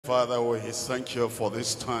Father, we thank you for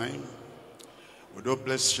this time. We do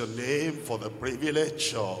bless your name for the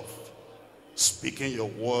privilege of speaking your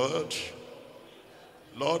word.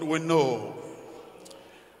 Lord, we know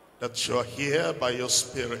that you're here by your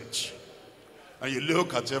Spirit, and you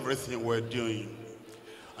look at everything we're doing,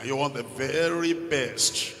 and you want the very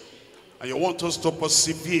best, and you want us to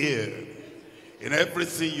persevere in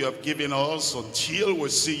everything you have given us until we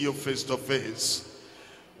see you face to face.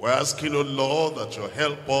 We're asking, O Lord, that you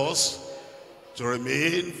help us to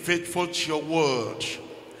remain faithful to your word,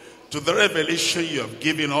 to the revelation you have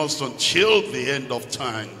given us until the end of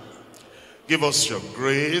time. Give us your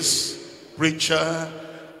grace, preacher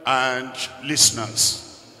and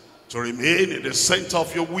listeners, to remain in the center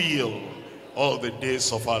of your will all the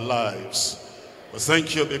days of our lives. We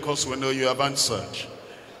thank you because we know you have answered.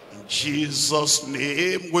 In Jesus'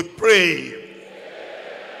 name we pray.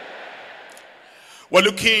 We're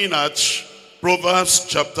looking at Proverbs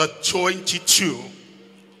chapter 22.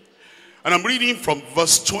 And I'm reading from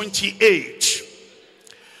verse 28.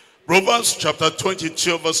 Proverbs chapter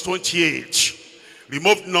 22, verse 28.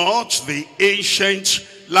 Remove not the ancient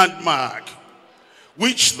landmark,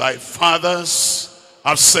 which thy fathers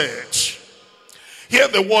have set. Hear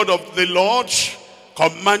the word of the Lord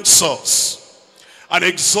commands us and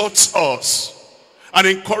exhorts us and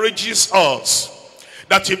encourages us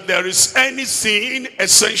that if there is anything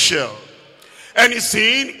essential,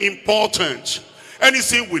 anything important,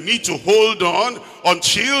 anything we need to hold on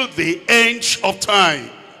until the end of time,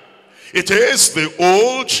 it is the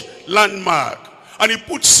old landmark. And he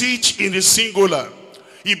puts it in the singular.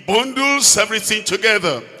 He bundles everything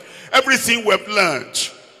together. Everything we've learned,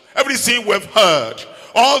 everything we've heard,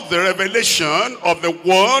 all the revelation of the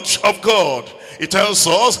word of God. It tells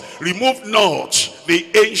us, remove not the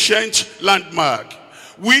ancient landmark,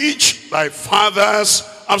 which thy fathers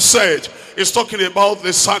have said. It's talking about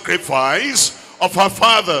the sacrifice of our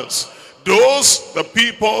fathers. Those, the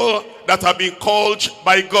people that have been called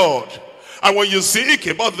by God. And when you think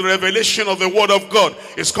about the revelation of the word of God,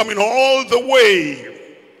 it's coming all the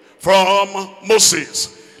way from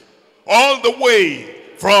Moses, all the way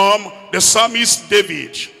from the psalmist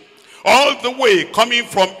David, all the way coming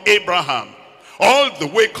from Abraham, all the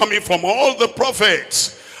way coming from all the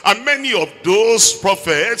prophets. And many of those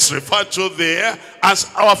prophets referred to there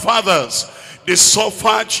as our fathers. They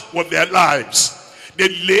suffered with their lives. They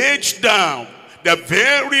laid down their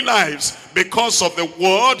very lives because of the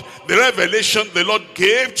word, the revelation the Lord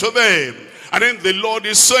gave to them. And then the Lord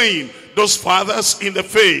is saying, those fathers in the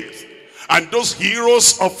faith, and those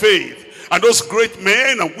heroes of faith, and those great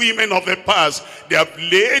men and women of the past, they have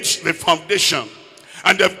laid the foundation.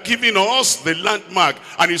 And they've given us the landmark.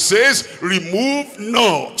 And it says, remove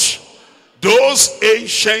not those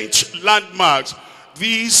ancient landmarks.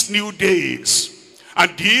 These new days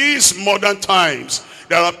and these modern times,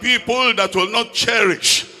 there are people that will not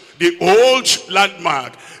cherish the old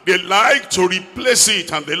landmark. They like to replace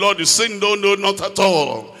it. And the Lord is saying, no, no, not at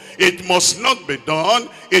all. It must not be done.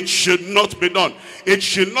 It should not be done. It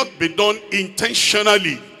should not be done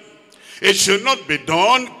intentionally. It should not be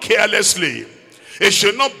done carelessly. It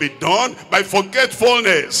should not be done by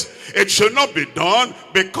forgetfulness. It should not be done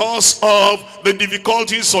because of the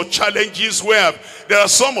difficulties or challenges we have. There are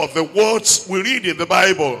some of the words we read in the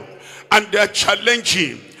Bible, and they're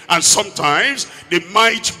challenging. And sometimes they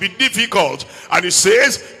might be difficult. And it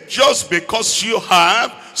says, just because you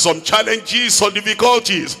have some challenges or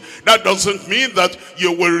difficulties, that doesn't mean that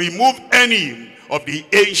you will remove any of the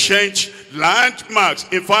ancient landmarks.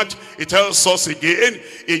 In fact, it tells us again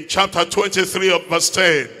in chapter 23 of verse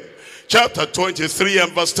 10. Chapter 23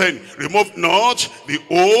 and verse 10. Remove not the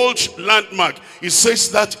old landmark. It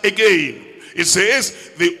says that again. It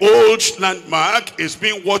says the old landmark is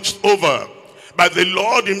being watched over by the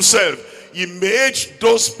Lord himself. He made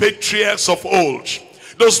those patriarchs of old,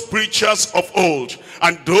 those preachers of old,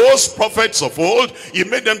 and those prophets of old. He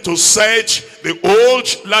made them to search the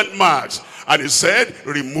old landmarks. And he said,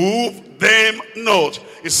 remove them not.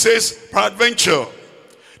 It says, peradventure,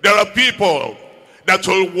 there are people that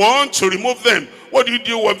will want to remove them. What do you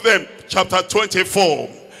do with them? Chapter 24.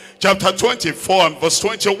 Chapter 24 and verse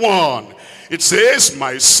 21. It says,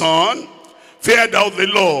 my son, fear thou the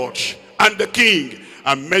Lord and the king,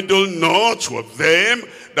 and meddle not with them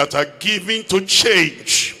that are given to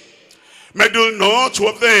change. Meddle not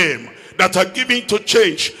with them that are given to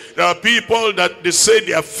change. There are people that they say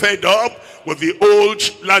they are fed up with the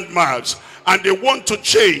old landmarks, and they want to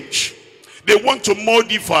change. They want to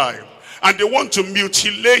modify, and they want to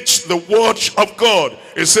mutilate the word of God.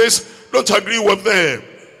 It says, don't agree with them.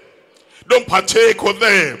 Don't partake with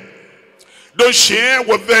them. Don't share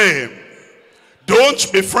with them.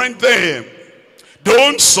 Don't befriend them.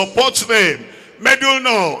 Don't support them. Meddle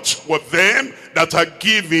not with them that are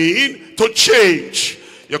giving to change.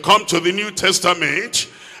 You come to the New Testament,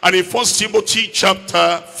 and in 1 Timothy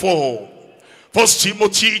chapter 4. 1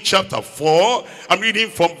 Timothy chapter 4, I'm reading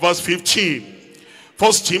from verse 15.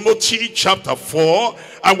 1 Timothy chapter 4,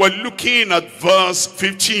 and we're looking at verse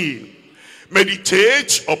 15.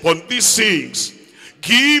 Meditate upon these things.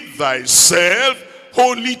 Give thyself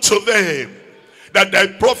wholly to them, that thy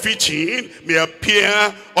profiting may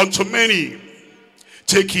appear unto many.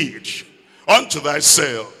 Take heed unto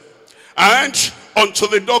thyself and unto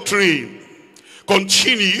the doctrine.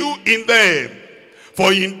 Continue in them.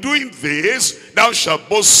 For in doing this, thou shalt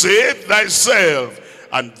both save thyself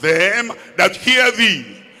and them that hear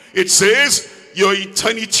thee. It says, your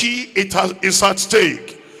eternity is at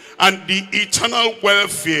stake. And the eternal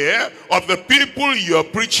welfare of the people you are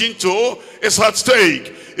preaching to is at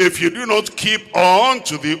stake. If you do not keep on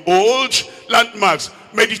to the old landmarks,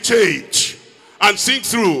 meditate and think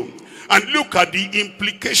through and look at the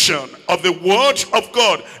implication of the word of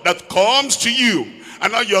God that comes to you.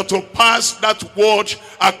 And now you have to pass that word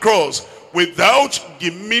across without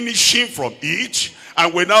diminishing from it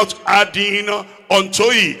and without adding unto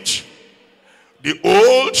it. The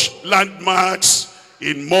old landmarks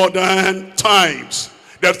in modern times.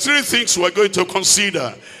 There are three things we're going to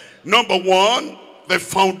consider. Number one, the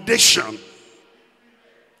foundation.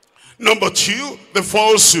 Number two, the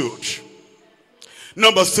falsehood.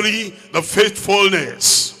 Number three, the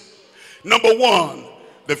faithfulness. Number one,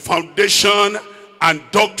 the foundation and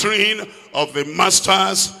doctrine of the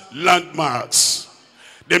master's landmarks.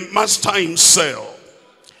 The master himself,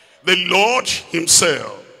 the Lord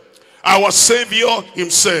himself, our Savior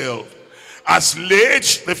himself has laid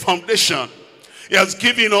the foundation. He has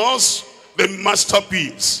given us the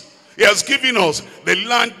masterpiece. He has given us the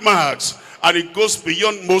landmarks, and it goes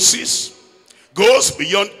beyond Moses, goes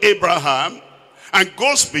beyond Abraham, and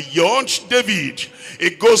goes beyond David.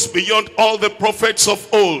 It goes beyond all the prophets of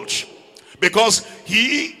old, because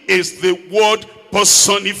he is the word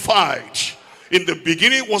personified. In the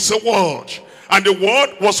beginning was the word, and the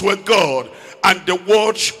word was with God, and the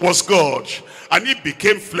word was God. And he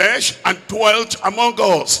became flesh and dwelt among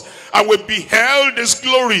us, and we beheld his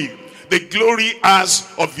glory, the glory as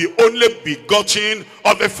of the only begotten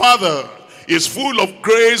of the Father. Is full of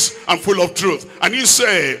grace and full of truth. And he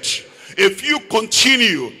said, if you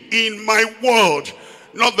continue in my word,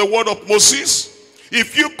 not the word of Moses,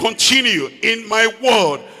 if you continue in my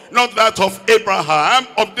word, not that of Abraham,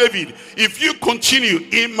 of David, if you continue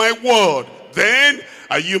in my word, then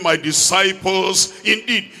are you my disciples?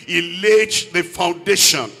 Indeed, he laid the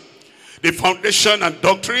foundation and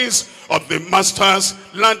doctrines of the master's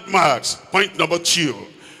landmarks. Point number two,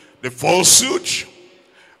 the falsehood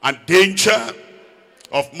and danger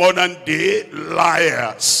of modern day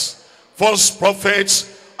liars. False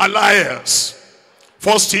prophets are liars.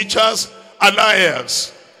 False teachers are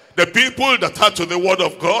liars. The people that are to the word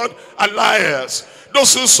of God are liars.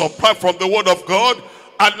 Those who subtract from the word of God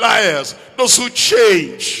are liars. Those who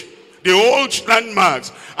change the old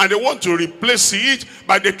landmarks and they want to replace it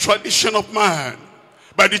by the tradition of man,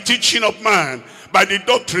 by the teaching of man, by the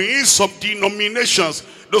doctrines of denominations,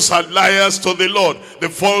 those are liars to the Lord. The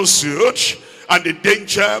falsehood and the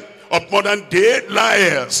danger of modern day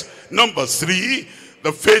liars. Number three,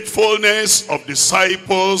 the faithfulness of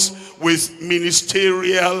disciples with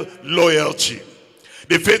ministerial loyalty.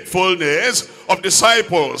 The faithfulness of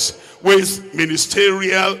disciples with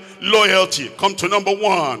ministerial loyalty. Come to number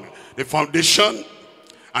one, the foundation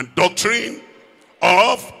and doctrine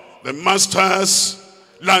of the master's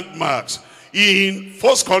landmarks. In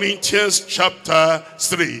 1 Corinthians chapter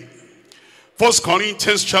 3. 1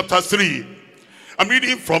 Corinthians chapter 3. I'm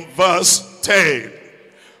reading from verse 10.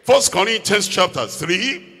 1 Corinthians chapter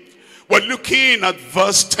 3. We're looking at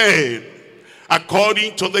verse 10.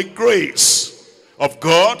 According to the grace of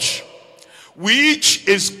God, which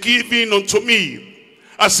is given unto me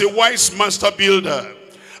as a wise master builder,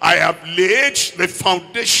 I have laid the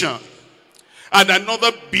foundation, and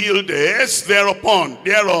another buildeth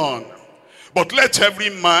thereon. But let every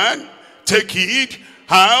man take heed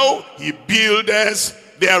how he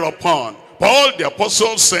buildeth thereupon. Paul the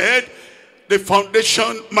apostle said the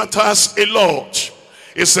foundation matters a lot.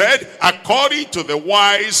 He said, according to the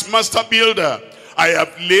wise master builder, I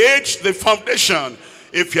have laid the foundation.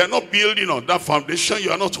 If you are not building on that foundation,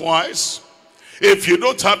 you are not wise. If you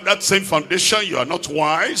don't have that same foundation, you are not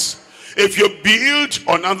wise. If you build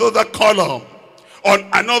on another column, on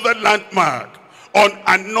another landmark, on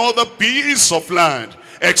another piece of land,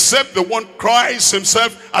 except the one Christ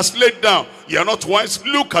himself has laid down, you are not wise.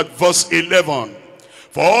 Look at verse 11.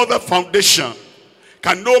 For other foundation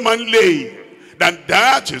can no man lay than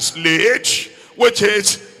that is laid, which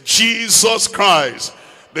is Jesus Christ.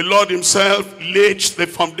 The Lord himself laid the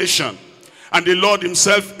foundation, and the Lord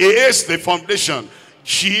himself is the foundation.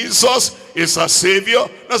 Jesus is our Savior,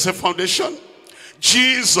 that's a foundation.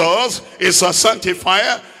 Jesus is our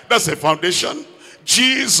sanctifier, that's a foundation.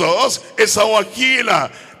 Jesus is our healer,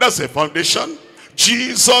 that's a foundation.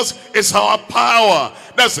 Jesus is our power,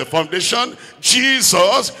 that's a foundation.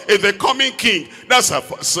 Jesus is the coming King, that's a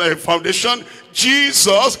foundation.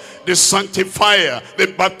 Jesus, the sanctifier, the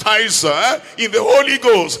baptizer in the Holy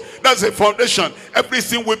Ghost, that's a foundation.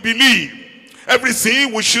 Everything we believe,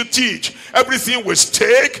 everything we should teach, everything we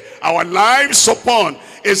stake our lives upon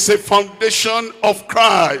is a foundation of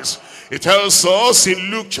Christ. It tells us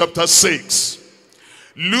in Luke chapter 6.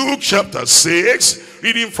 Luke chapter 6,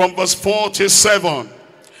 reading from verse 47.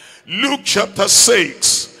 Luke chapter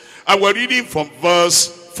 6, and we're reading from verse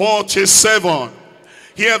 47.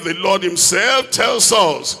 Here the Lord himself tells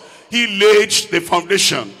us he laid the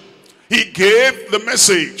foundation. He gave the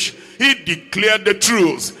message. He declared the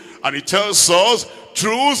truth. And he tells us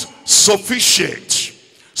truth sufficient.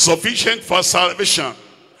 Sufficient for salvation.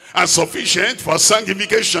 And sufficient for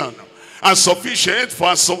sanctification. And sufficient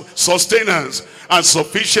for sustenance. And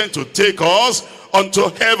sufficient to take us unto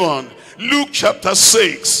heaven. Luke chapter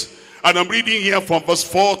 6. And I'm reading here from verse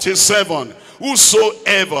 47.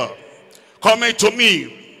 Whosoever cometh to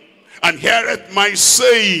me, and heareth my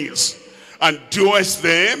sayings, and doeth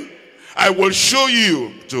them, I will show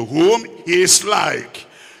you to whom he is like.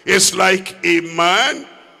 It's like a man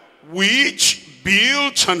which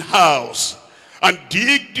built an house, and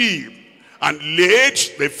dig deep, and laid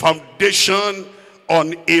the foundation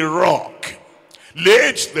on a rock.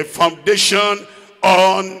 Laid the foundation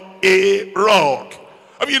on a rock.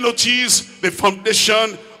 Have you noticed the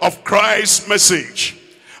foundation of Christ's message?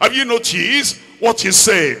 Have you noticed what he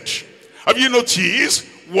said? Have you noticed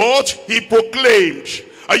what he proclaimed?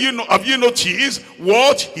 Have you noticed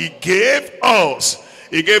what he gave us?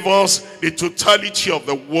 He gave us the totality of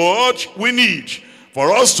the word we need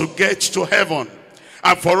for us to get to heaven.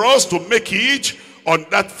 And for us to make it on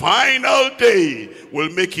that final day.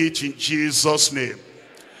 We'll make it in Jesus' name.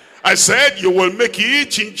 I said you will make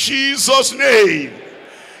it in Jesus' name.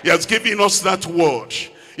 He has given us that word.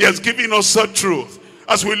 He has given us that truth.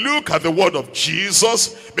 As we look at the word of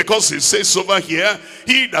Jesus, because he says over here,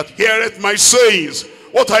 he that heareth my sayings.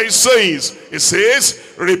 What are his sayings? He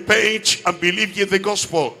says, repent and believe ye the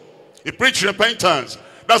gospel. He preached repentance.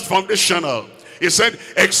 That's foundational. He said,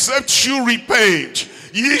 except you repent,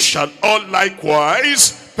 ye shall all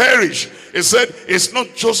likewise perish. He said, it's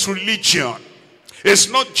not just religion. It's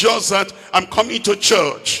not just that I'm coming to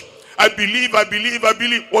church. I believe, I believe, I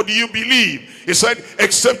believe. What do you believe? He said,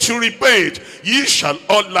 except you repent, ye shall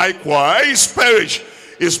all likewise perish.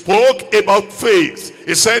 He spoke about faith.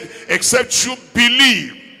 He said, except you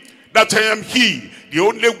believe that I am he, the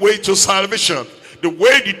only way to salvation, the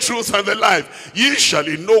way, the truth, and the life, ye shall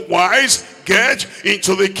in no wise get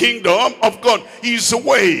into the kingdom of God. He is the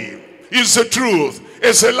way, he is the truth, he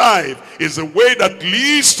is the life, he is the way that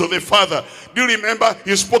leads to the Father. Do you remember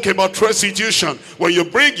he spoke about restitution? When you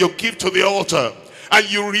bring your gift to the altar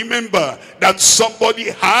and you remember that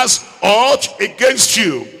somebody has aught against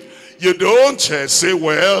you, you don't say,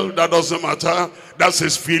 well, that doesn't matter. That's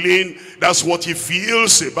his feeling. That's what he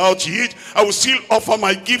feels about it. I will still offer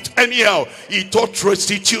my gift anyhow. He taught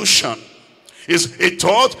restitution. He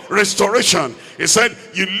taught restoration. He said,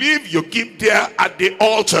 you leave your gift there at the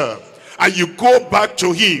altar and you go back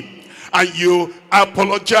to him and you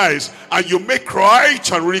apologize and you make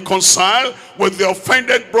right and reconcile with the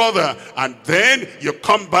offended brother, and then you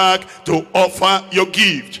come back to offer your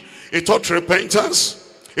gift. He taught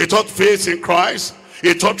repentance. He taught faith in Christ.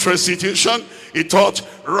 He taught restitution. He taught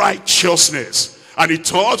righteousness. And he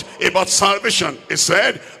taught about salvation. He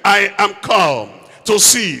said, I am come to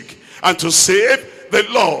seek and to save the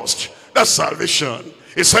lost. That's salvation.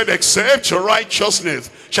 He said, except your righteousness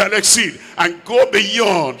shall exceed and go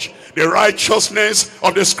beyond the righteousness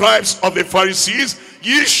of the scribes of the Pharisees,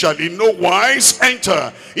 ye shall in no wise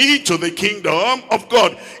enter into the kingdom of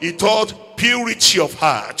God. He taught purity of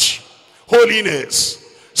heart, holiness,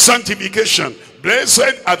 sanctification.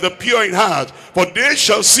 Blessed are the pure in heart, for they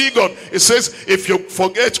shall see God. It says, if you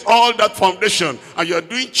forget all that foundation and you're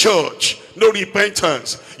doing church, no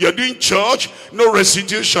repentance. You're doing church, no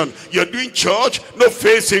restitution. You're doing church, no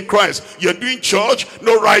faith in Christ. You're doing church,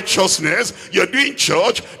 no righteousness. You're doing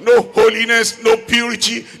church, no holiness, no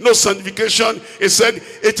purity, no sanctification. It said,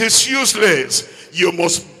 it is useless. You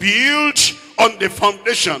must build on the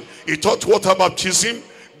foundation. He taught water baptism.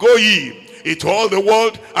 Go ye into all the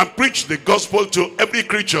world and preach the gospel to every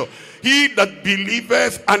creature. He that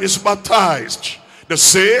believeth and is baptized, the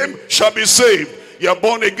same shall be saved. You are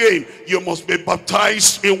born again, you must be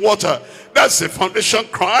baptized in water. That's the foundation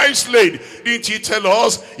Christ laid. Didn't he tell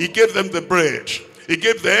us? He gave them the bread, he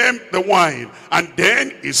gave them the wine, and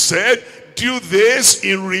then he said, do this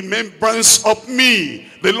in remembrance of me.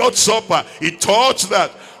 The Lord's Supper, he taught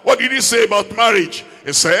that. What did he say about marriage?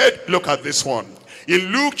 He said, look at this one.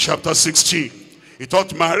 In Luke chapter 16, he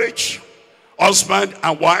taught marriage, husband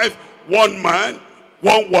and wife, one man,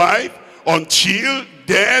 one wife, until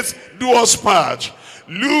death do us part.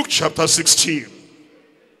 Luke chapter 16.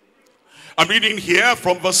 I'm reading here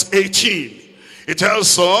from verse 18. It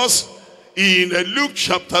tells us in Luke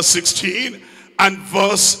chapter 16 and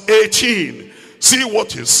verse 18. See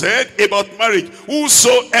what he said about marriage.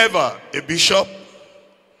 Whosoever, a bishop,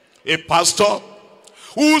 a pastor,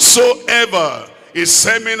 whosoever is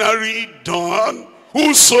seminary done,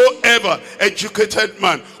 whosoever educated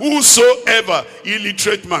man, whosoever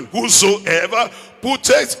illiterate man, whosoever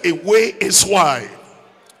putteth away his wife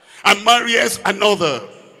and marrieth another,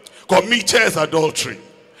 committeth adultery.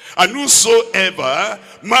 And whosoever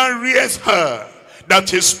marrieth her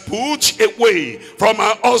that is put away from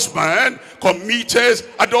her husband committeth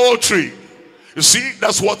adultery. You see,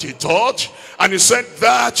 that's what he taught. And he said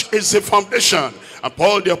that is the foundation. And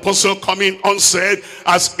Paul the apostle coming on said,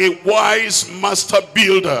 as a wise master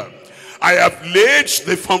builder, I have laid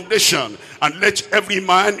the foundation, and let every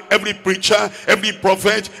man, every preacher, every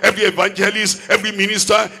prophet, every evangelist, every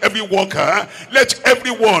minister, every worker, let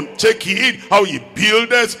everyone take heed how he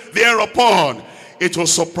buildeth thereupon. It will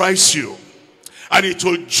surprise you, and it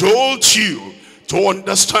will jolt you to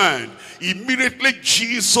understand. Immediately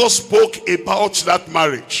Jesus spoke about that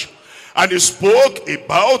marriage, and he spoke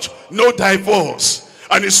about no divorce,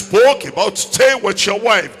 and he spoke about stay with your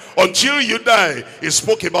wife until you die. He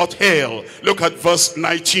spoke about hell. Look at verse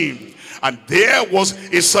 19. And there was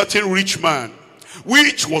a certain rich man,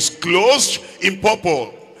 which was clothed in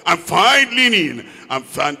purple and fine linen, and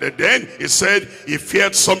then he said he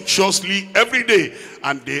fared sumptuously every day.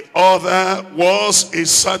 And the other was a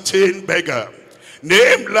certain beggar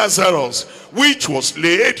named Lazarus, which was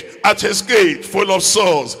laid at his gate full of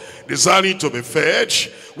sores, desiring to be fed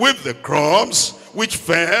with the crumbs which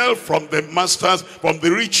fell from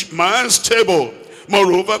the rich man's table.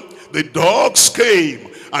 Moreover, the dogs came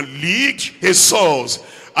and licked his sores.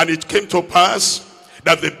 And it came to pass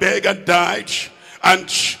that the beggar died, and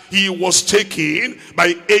he was taken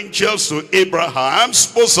by angels to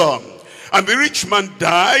Abraham's bosom. And the rich man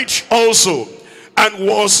died also, and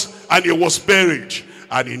he was buried.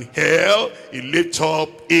 And in hell he lifted up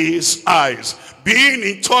his eyes, being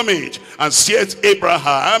in torment, and seeth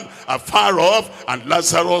Abraham afar off, and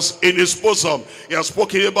Lazarus in his bosom. He has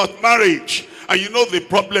spoken about marriage. And you know the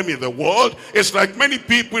problem in the world is like many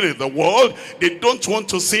people in the world, they don't want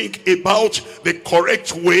to think about the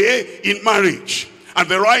correct way in marriage and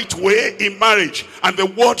the right way in marriage and the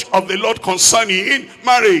word of the Lord concerning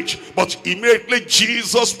marriage. But immediately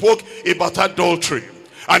Jesus spoke about adultery,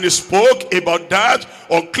 and he spoke about that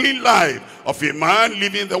unclean life of a man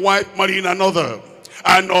leaving the wife, marrying another,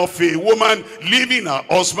 and of a woman leaving her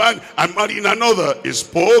husband and marrying another. He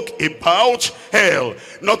spoke about hell.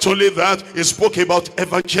 Not only that, he spoke about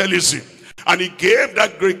evangelism. And he gave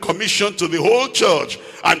that great commission to the whole church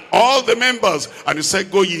and all the members. And he said,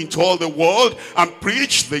 go ye into all the world and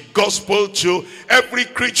preach the gospel to every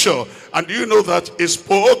creature. And do you know that he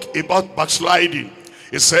spoke about backsliding?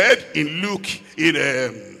 He said in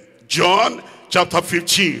John chapter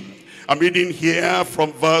 15. I'm reading here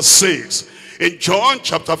from verse 6. In John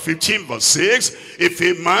chapter 15 verse 6, if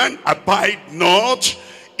a man abide not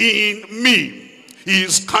in me, he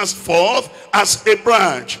is cast forth as a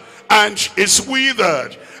branch and is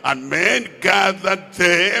withered, and men gather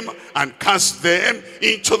them and cast them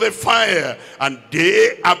into the fire, and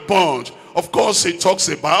they are burnt. Of course, he talks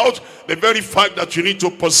about the very fact that you need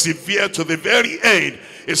to persevere to the very end.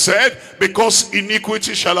 He said, because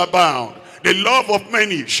iniquity shall abound, the love of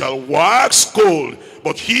many shall wax cold,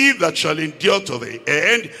 but he that shall endure to the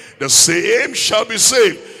end, the same shall be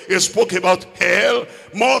saved. He spoke about hell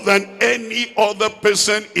more than any other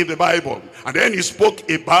person in the Bible. And then he spoke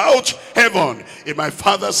about heaven. In my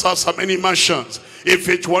father's house are many mansions. If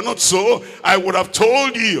it were not so, I would have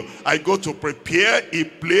told you, I go to prepare a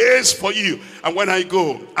place for you. And when I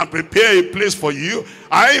go and prepare a place for you,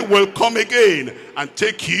 I will come again and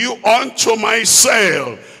take you unto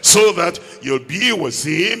myself, so that you'll be with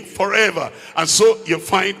him forever. And so you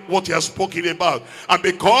find what he has spoken about. And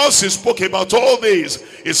because he spoke about all this,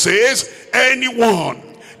 he says, anyone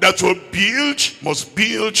that will build must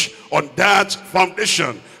build on that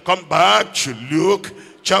foundation. Come back to Luke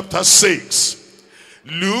chapter 6.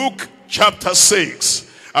 Luke chapter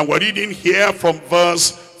 6. And we're reading here from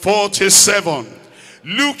verse 47.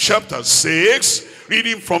 Luke chapter 6,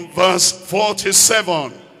 reading from verse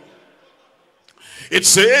 47. It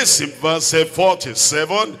says in verse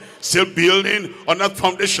 47, still building on that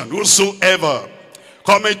foundation, whosoever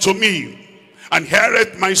cometh to me and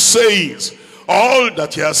heareth my sayings, all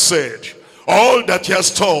that he has said, all that he has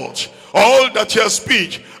taught, all that he has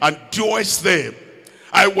speak, and doeth them,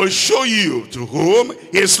 I will show you to whom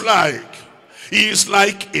he is like. He is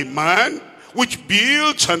like a man which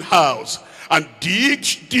built an house and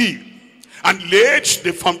digged deep and laid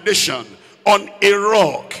the foundation on a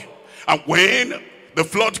rock. And when the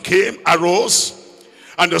flood came, arose,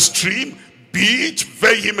 and the stream beat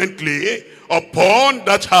vehemently upon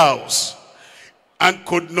that house, and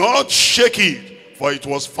could not shake it, for it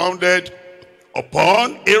was founded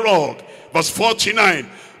upon a rock. Verse 49,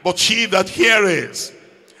 but he that heareth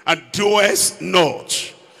and doeth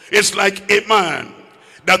not is like a man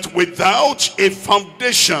that without a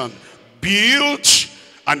foundation built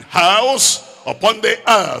an house upon the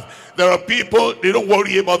earth. There are people, they don't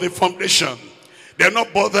worry about the foundation. They're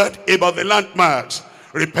not bothered about the landmarks.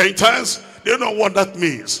 Repentance, they don't know what that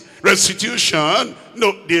means. Restitution,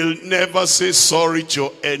 no, they'll never say sorry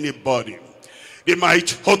to anybody. They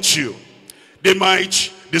might hurt you. They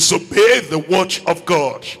might disobey the word of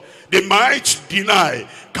God. They might deny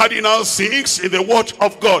cardinal things in the word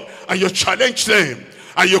of God, and you challenge them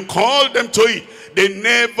and you call them to it. They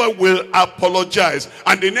never will apologize,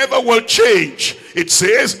 and they never will change. It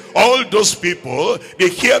says all those people, they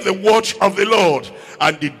hear the word of the Lord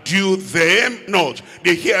and they do them not.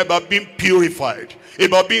 They hear about being purified,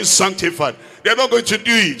 about being sanctified. They're not going to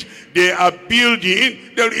do it. They are building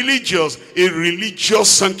a religious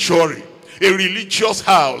sanctuary, a religious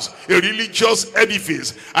house, a religious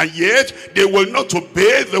edifice, and yet they will not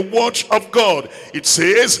obey the word of God. It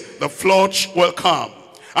says the flood will come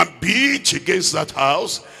and beat against that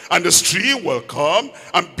house, and the stream will come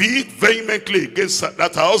and beat vehemently against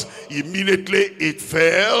that house. Immediately it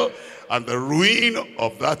fell, and the ruin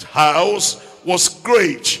of that house was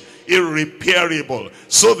great, irreparable.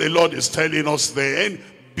 So the Lord is telling us then,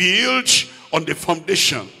 build on the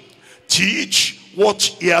foundation. Teach what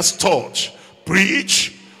he has taught.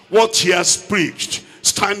 Preach what he has preached.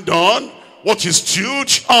 Stand on what he stood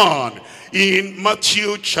on. In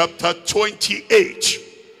Matthew chapter 28,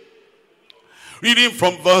 reading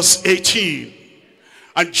from verse 18.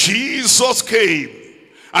 And Jesus came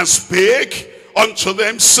and spake unto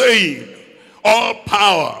them, saying, all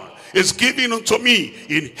power is given unto me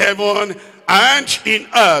in heaven and in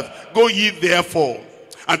earth. Go ye therefore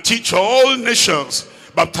and teach all nations,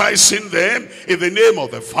 baptizing them in the name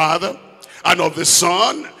of the Father and of the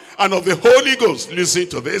Son and of the Holy Ghost. Listen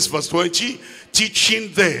to this, verse 20.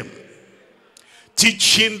 Teaching them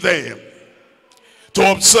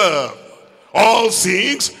to observe all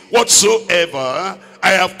things whatsoever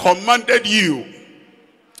I have commanded you.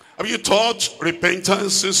 Have you taught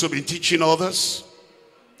repentance since you've been teaching others?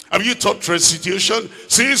 Have you taught restitution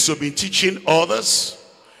since you've been teaching others?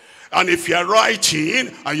 And if you're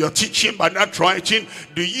writing and you're teaching but not writing,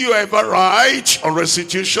 do you ever write on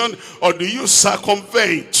restitution, or do you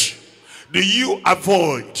circumvent? Do you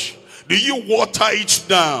avoid? Do you water it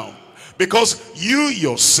down? Because you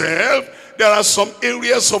yourself, there are some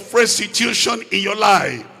areas of restitution in your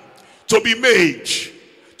life to be made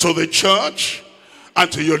to the church and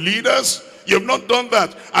to your leaders. You've not done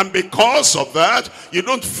that, and because of that, you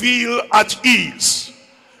don't feel at ease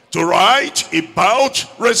to write about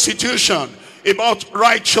restitution, about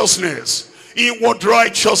righteousness, inward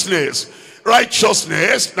righteousness,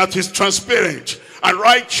 righteousness that is transparent, and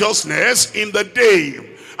righteousness in the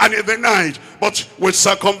day and in the night. But we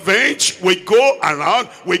circumvent, we go around,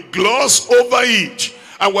 we gloss over it,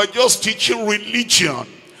 and we're just teaching religion.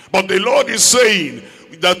 But the Lord is saying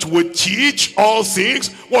that we teach all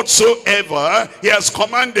things whatsoever he has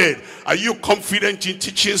commanded. Are you confident in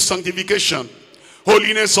teaching sanctification?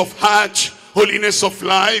 Holiness of heart, holiness of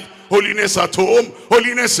life, holiness at home,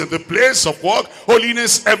 holiness in the place of work,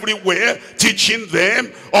 holiness everywhere, teaching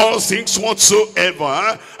them all things whatsoever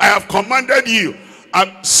I have commanded you.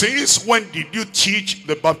 And since when did you teach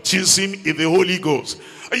the baptism in the Holy Ghost?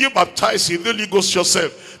 Are you baptized in the Holy Ghost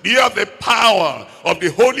yourself? Do you have the power of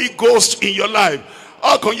the Holy Ghost in your life?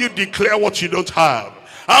 How can you declare what you don't have?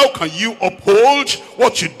 How can you uphold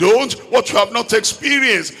what you don't, what you have not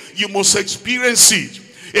experienced? You must experience it.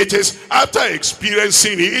 It is after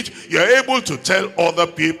experiencing it, you're able to tell other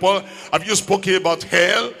people. Have you spoken about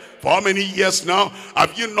hell For how many years now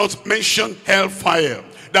have you not mentioned hellfire?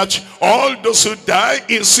 That all those who die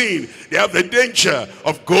in sin, they have the danger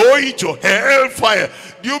of going to hellfire.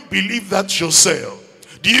 Do you believe that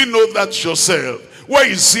yourself? Do you know that yourself? Where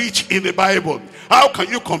is it in the Bible? How can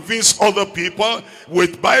you convince other people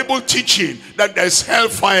with Bible teaching that there's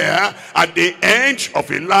hellfire at the end of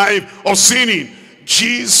a life of sinning?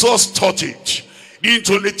 Jesus taught it. He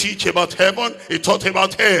didn't only teach about heaven, he taught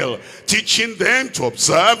about hell, teaching them to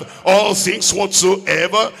observe all things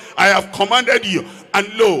whatsoever I have commanded you. And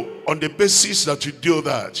lo, on the basis that you do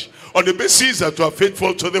that, on the basis that you are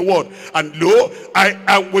faithful to the word, and lo, I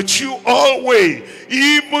am with you always,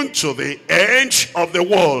 even to the end of the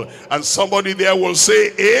world. And somebody there will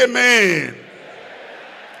say, amen.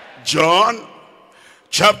 John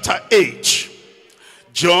chapter 8.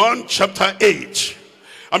 John chapter 8.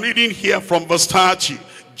 I'm reading here from verse 30.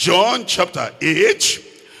 John chapter 8.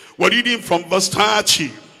 We're reading from verse 30.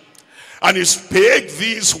 And he spake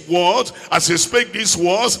these words. As he spake these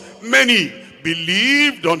words, many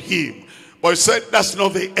believed on him. But he said that's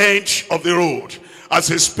not the end of the road. As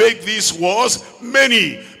he spake these words,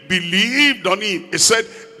 many believed on him. He said,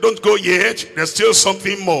 don't go yet, there's still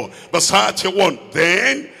something more. Verse 31.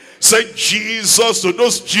 Then said Jesus to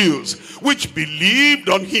those Jews which believed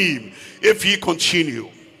on him, if ye continue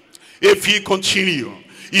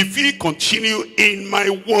in my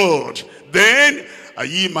word, then are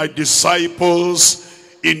ye my disciples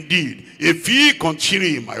indeed. If ye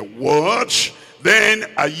continue in my word, then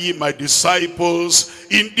are ye my disciples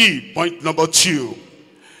indeed. Point number 2.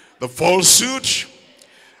 The falsehood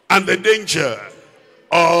and the danger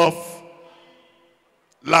of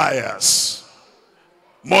liars.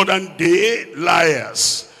 Modern day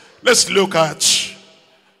liars. Let's look at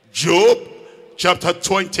Job chapter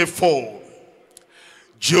 24.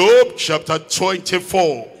 Job chapter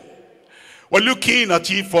 24. We're looking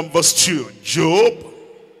at it from verse 2. Job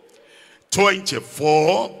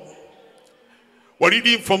 24. We're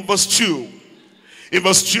reading from verse 2. In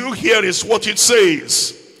verse 2, here is what it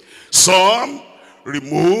says. Some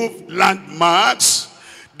remove landmarks,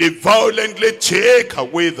 they violently take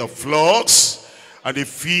away the flocks, and they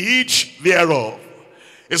feed thereof.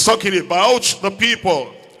 It's talking about the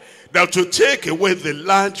people that to take away the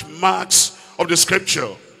landmarks of the scripture,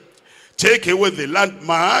 take away the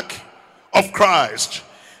landmark of Christ,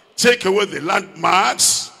 take away the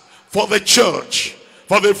landmarks for the church,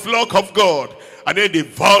 for the flock of God, and then they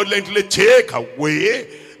violently take away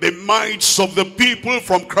the minds of the people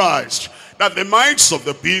from Christ, that the minds of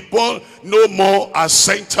the people no more are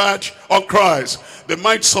centered on Christ. The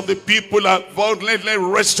minds of the people are violently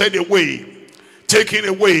wrested away, taken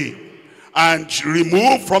away, and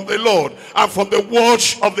removed from the Lord and from the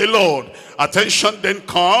watch of the Lord. Attention then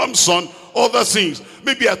comes on other things.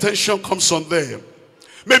 Maybe attention comes on them.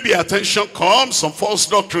 Maybe attention comes on false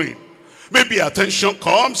doctrine. Maybe attention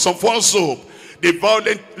comes on false hope. They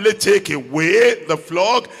violently take away the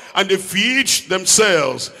flock and they feed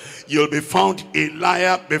themselves. You'll be found a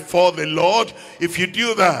liar before the Lord if you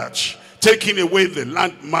do that. Taking away the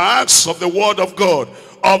landmarks of the word of God,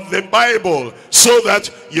 of the Bible, so that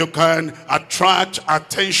you can attract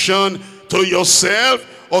attention to yourself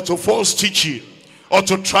or to false teaching or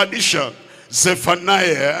to tradition.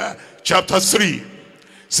 Zephaniah chapter 3.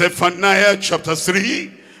 Zephaniah chapter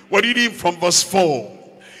 3. We're reading from verse 4.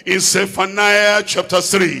 In Zephaniah chapter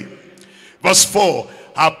 3, verse 4,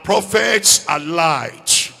 our prophets are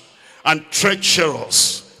light and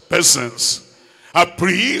treacherous persons. Our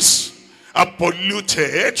priests are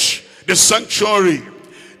polluted the sanctuary.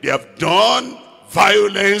 They have done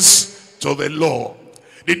violence to the law.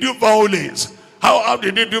 They do violence. How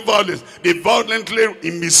did they do violence? They violently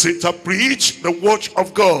misinterpret the word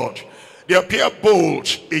of God. They appear bold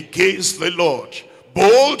against the Lord,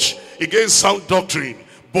 bold against sound doctrine,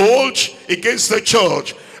 bold against the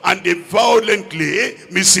church, and they violently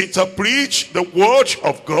misinterpret the word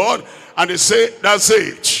of God, and they say, that's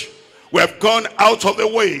it. We have gone out of the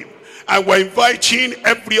way, and we're inviting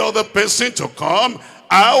every other person to come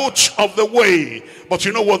out of the way. But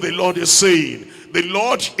you know what the Lord is saying? The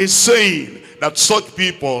Lord is saying that such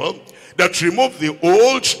people that remove the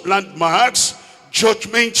old landmarks,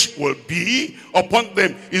 judgment will be upon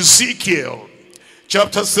them. Ezekiel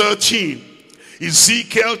chapter 13.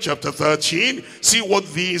 Ezekiel chapter 13. See what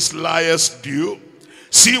these liars do.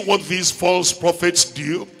 See what these false prophets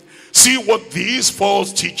do. See what these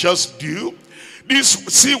false teachers do.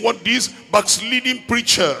 See what these backsliding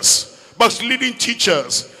preachers, backsliding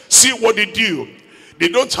teachers, see what they do. They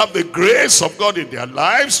don't have the grace of God in their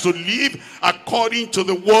lives to live according to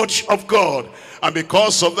the word of God. And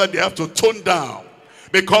because of that, they have to tone down.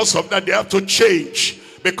 Because of that, they have to change.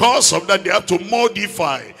 Because of that, they have to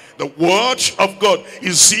modify the word of God.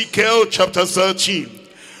 Ezekiel chapter 13.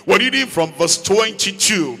 We're reading from verse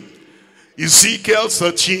 22. Ezekiel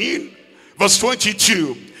 13, verse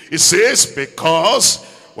 22. It says, because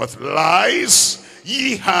with lies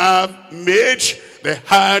ye have made the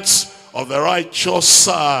hearts of the righteous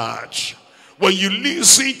sad. When you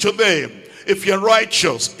listen to them, if you're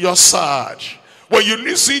righteous, you're sad. When you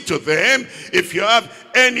listen to them, if you have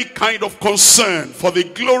any kind of concern for the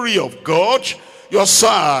glory of God, you're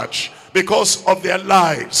sad because of their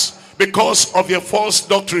lies, because of their false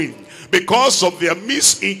doctrine, because of their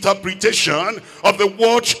misinterpretation of the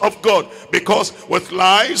word of God. Because with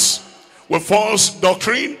lies, with false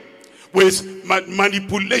doctrine, with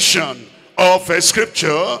manipulation of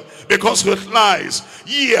scripture, because with lies,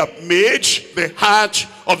 ye have made the heart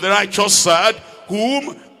of the righteous sad,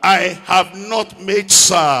 whom I have not made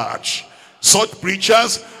sad. Such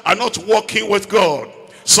preachers are not walking with God.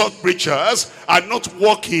 Such preachers are not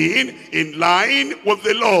walking in line with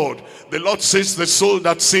the Lord. The Lord says, the soul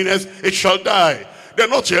that sinneth, it shall die. They're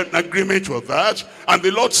not in agreement with that. And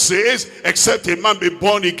the Lord says, except a man be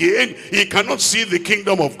born again, he cannot see the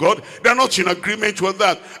kingdom of God. They're not in agreement with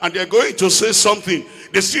that. And they're going to say something.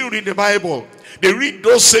 They still read the Bible. They read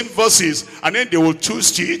those same verses, and then they will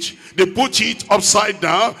twist it. They put it upside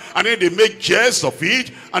down, and then they make jest of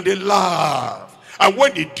it, and they laugh. And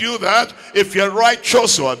when they do that, if you're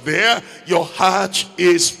righteous or there, your heart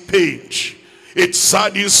is pained. It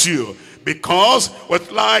saddens you, because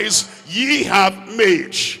with lies ye have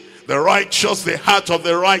made the righteous, the heart of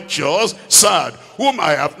the righteous, sad, whom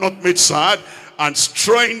I have not made sad, and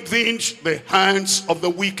strengthened the hands of the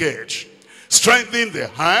wicked. Strengthen the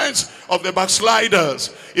hands of the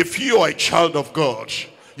backsliders. If you are a child of God,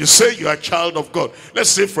 you say you are a child of God. Let's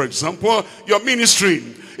say, for example, you're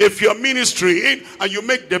ministering. If you're ministering and you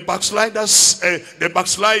make the backsliders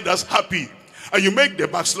happy, and you make the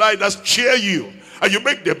backsliders cheer you, and you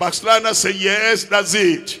make the backsliders say, yes, that's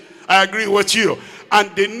it, I agree with you, and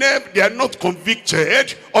they are not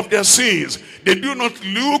convicted of their sins, they do not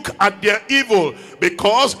look at their evil,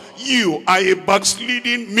 because you are a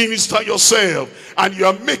backsliding minister yourself, and you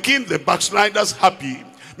are making the backsliders happy,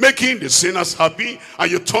 making the sinners happy, and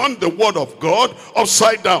you turn the word of God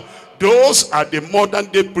upside down. Those are the modern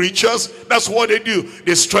day preachers. That's what they do.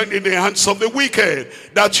 They strengthen the hands of the wicked,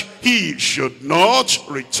 that he should not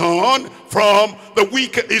return from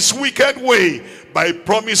his wicked way, by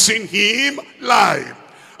promising him life.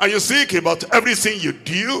 And you think about everything you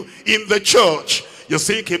do in the church. You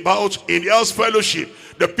think about in the house fellowship,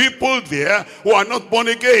 the people there who are not born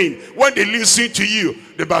again. When they listen to you,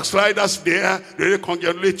 the backsliders there, do they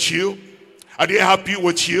congratulate you? Are they happy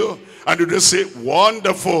with you? And do they say,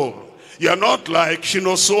 wonderful? You're not like,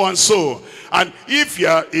 so and so. And if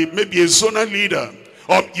you're maybe a zonal leader,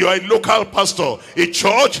 or you're a local pastor, a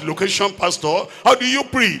church location pastor, how do you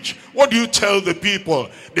preach? What do you tell the people?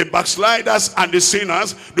 The backsliders and the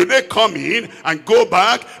sinners, do they come in and go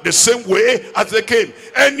back the same way as they came?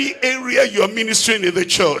 Any area you're ministering in the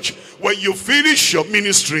church, when you finish your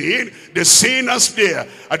ministry, the sinners there,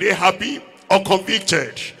 are they happy or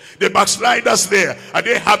convicted? The backsliders there, are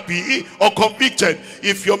they happy or convicted?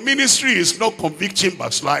 If your ministry is not convicting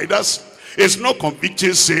backsliders, it's not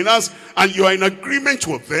convicting sinners, and you are in agreement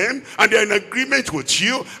with them, and they're in agreement with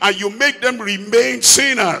you, and you make them remain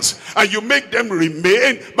sinners, and you make them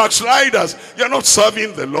remain backsliders, you're not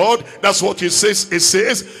serving the Lord. That's what it says. It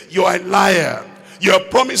says, you are a liar. You're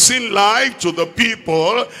promising life to the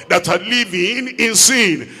people that are living in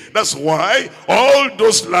sin. That's why all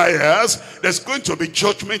those liars, there's going to be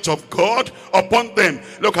judgment of God upon them.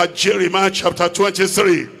 Look at Jeremiah chapter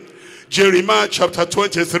 23. Jeremiah chapter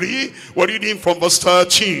 23, we're reading from verse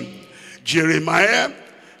 13. Jeremiah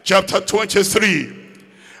chapter 23,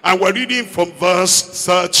 and we're reading from verse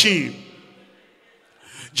 13.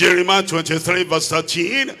 Jeremiah 23 verse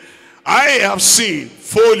 13. I have seen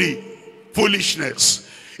foolishness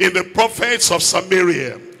in the prophets of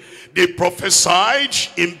Samaria. They prophesied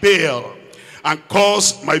in Baal and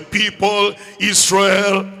caused my people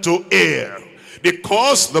Israel to err. They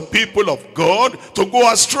caused the people of God to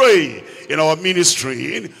go astray. In our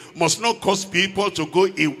ministry, must not cause people to go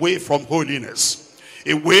away from holiness,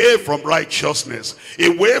 away from righteousness,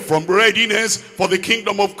 away from readiness for the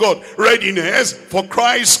kingdom of God, readiness for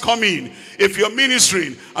Christ's coming. If you're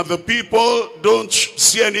ministering and the people don't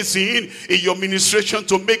see anything in your ministration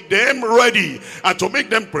to make them ready and to make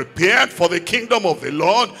them prepared for the kingdom of the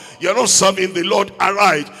Lord, you're not serving the Lord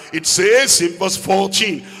aright. It says in verse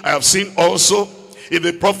 14, I have seen also in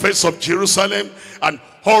the prophets of Jerusalem an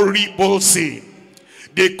horrible sin.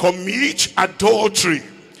 They commit adultery,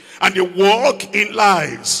 and they walk in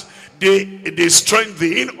lies. They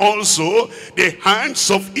strengthen also the hands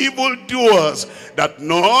of evildoers, that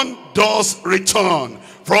none does return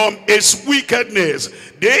from his wickedness.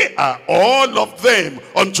 They are all of them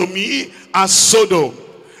unto me as Sodom,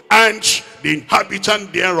 and the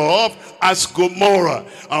inhabitant thereof as Gomorrah.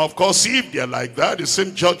 And of course, if they're like that, the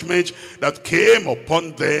same judgment that came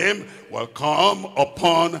upon them will come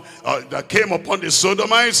upon, that came upon the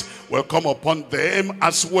Sodomites, will come upon them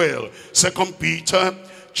as well. 2 Peter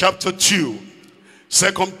chapter 2.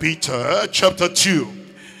 2 Peter chapter 2.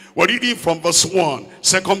 We're reading from verse 1.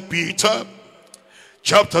 2 Peter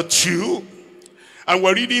chapter 2. And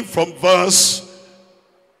we're reading from verse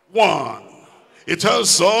 1. It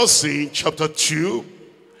tells us in chapter 2,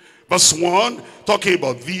 verse 1, talking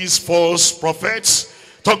about these false prophets,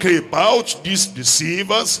 talking about these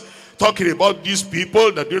deceivers, talking about these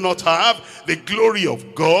people that do not have the glory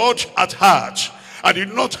of God at heart, and do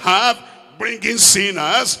not have bringing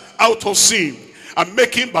sinners out of sin and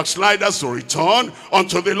making backsliders to return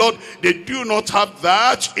unto the Lord. They do not have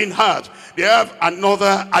that in heart. They have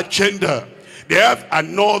another agenda. They have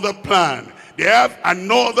another plan. They have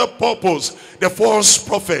another purpose. The false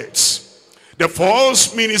prophets, the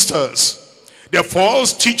false ministers, the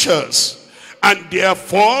false teachers, and they are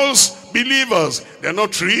false believers. They're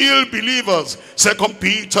not real believers. 2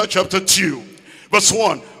 Peter chapter 2, verse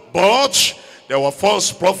 1. But there were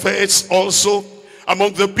false prophets also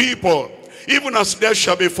among the people, even as there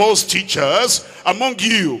shall be false teachers among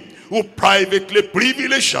you, who privately,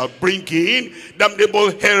 privily shall bring in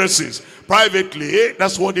damnable heresies. Privately,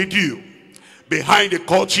 that's what they do. Behind the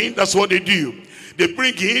curtain, that's what they do. They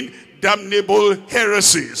bring in damnable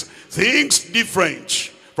heresies, things different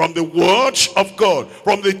from the word of God,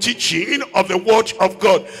 from the teaching of the word of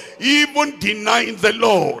God, even denying the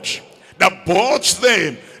Lord that bought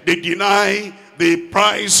them. They deny the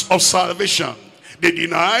price of salvation. They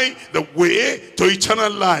deny the way to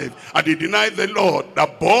eternal life, and they deny the Lord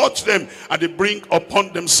that bought them, and they bring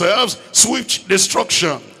upon themselves swift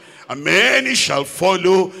destruction. And many shall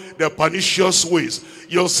follow their pernicious ways.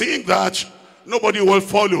 You're seeing that nobody will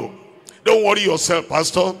follow. Don't worry yourself,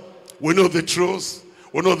 Pastor. We know the truth.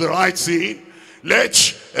 We know the right thing. Let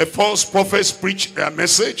false prophets preach their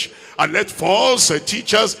message, and let false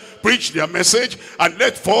teachers preach their message, and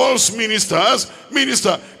let false ministers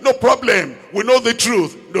minister. No problem. We know the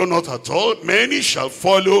truth. No, not at all. Many shall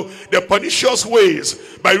follow their pernicious ways,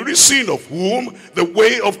 by reason of whom the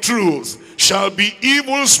way of truth shall be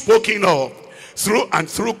evil spoken of. Through and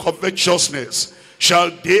through covetousness shall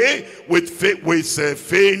they with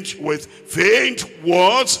faint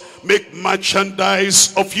words make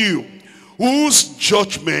merchandise of you, whose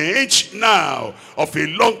judgment now of a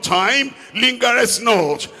long time lingereth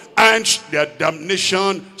not, and their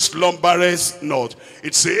damnation slumbereth not.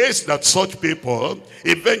 It says that such people,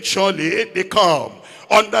 eventually they come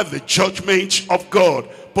under the judgment of God.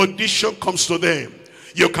 Perdition comes to them.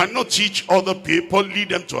 You cannot teach other people, lead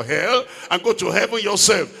them to hell, and go to heaven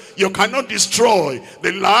yourself. You cannot destroy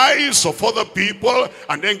the lives of other people,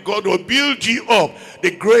 and then God will build you up.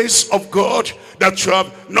 The grace of God that you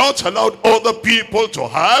have not allowed other people to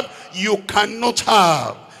have, you cannot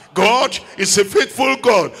have. God is a faithful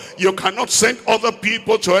God. You cannot send other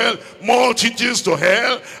people to hell, multitudes to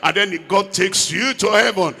hell, and then God takes you to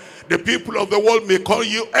heaven. The people of the world may call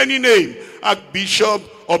you any name, archbishop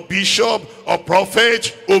or bishop or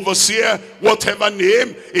prophet, overseer, whatever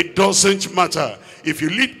name, it doesn't matter. If you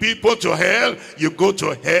lead people to hell, you go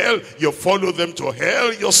to hell, you follow them to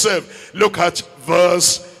hell yourself. Look at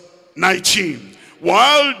verse 19.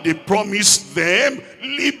 While they promise them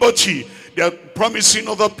liberty, they are promising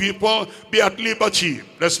other people, be at liberty.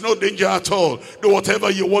 There's no danger at all. Do whatever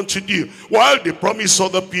you want to do. While they promise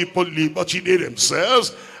other people liberty, they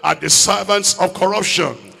themselves are the servants of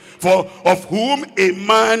corruption. For of whom a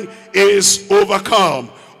man is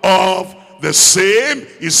overcome, of the same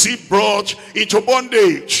is he brought into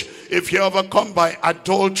bondage. If you are overcome by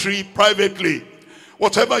adultery privately,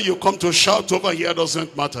 whatever you come to shout over here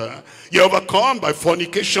doesn't matter. You're overcome by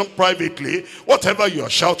fornication privately. Whatever you are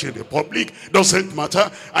shouting in the public doesn't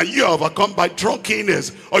matter. And you are overcome by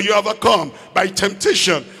drunkenness, or you are overcome by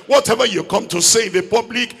temptation. Whatever you come to say in the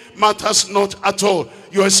public matters not at all.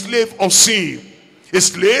 You are a slave of sin, a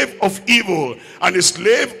slave of evil, and a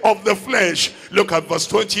slave of the flesh. Look at verse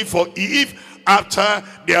 20. For if after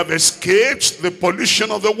they have escaped the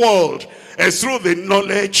pollution of the world, and through the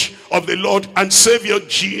knowledge of the Lord and Savior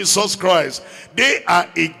Jesus Christ, they are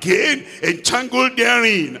again entangled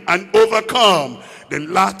therein and overcome, the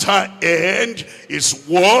latter end is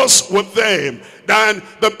worse with them than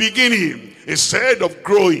the beginning. Instead of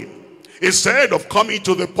growing, Instead of coming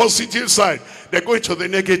to the positive side, they're going to the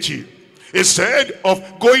negative. Instead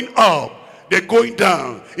of going up, they're going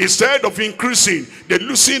down. Instead of increasing, they're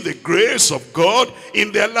losing the grace of God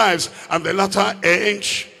in their lives. And the latter end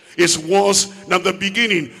is worse than the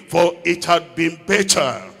beginning. For it had been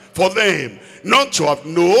better for them not to have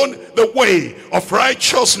known the way of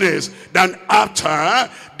righteousness than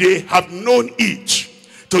after they have known it,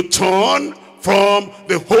 to turn from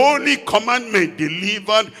the holy commandment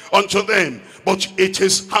delivered unto them. But it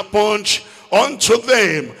has happened unto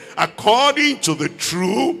them according to the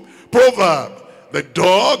true proverb, the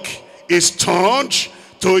dog is turned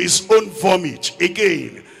to his own vomit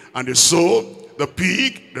again, and so the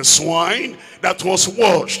pig, the swine that was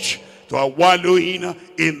washed, to a wallowing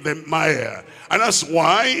in the mire. And that's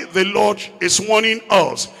why the Lord is warning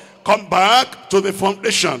us, come back to the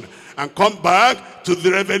foundation and come back to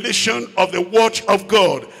the revelation of the word of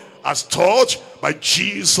God as taught by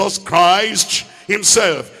Jesus Christ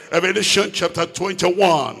himself. Revelation chapter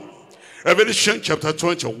 21. Revelation chapter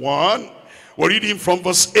 21, we're reading from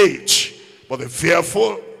verse 8. For the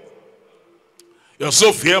fearful, you're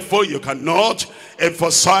so fearful you cannot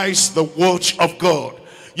emphasize the word of God.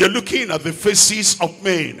 You're looking at the faces of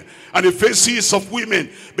men and the faces of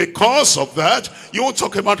women. Because of that, you won't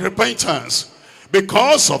talk about repentance.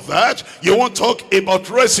 Because of that, you won't talk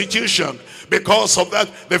about restitution. Because of that,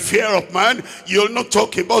 the fear of man, you'll not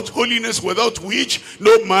talk about holiness, without which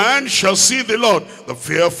no man shall see the Lord. The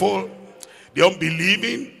fearful, the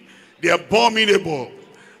unbelieving, the abominable,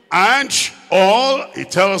 and all,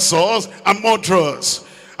 it tells us, are murderers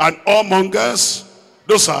and whoremongers.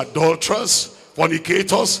 Those are adulterers,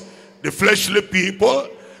 fornicators, the fleshly people,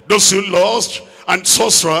 those who lust, and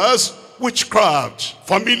sorcerers, witchcraft,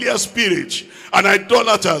 familiar spirits, and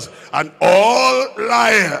idolaters, and all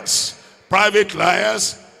liars, private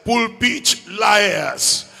liars, pulpit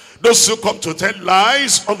liars. Those who come to tell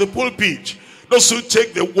lies on the pulpit. Those who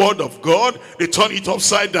take the word of God, they turn it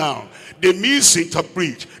upside down. They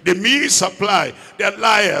misinterpret, they misapply. They're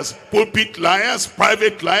liars, pulpit liars,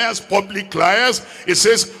 private liars, public liars. It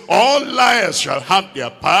says, all liars shall have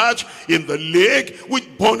their part in the lake which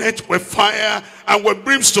burneth with fire and with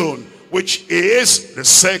brimstone, which is the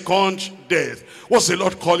second death. What's the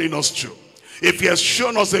Lord calling us to? If he has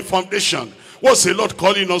shown us the foundation, what's the Lord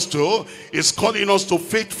calling us to? He's calling us to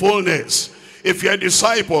faithfulness. If you're a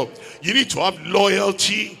disciple, you need to have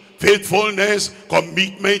loyalty, faithfulness,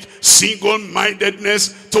 commitment,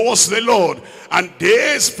 single-mindedness towards the Lord. And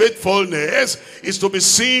this faithfulness is to be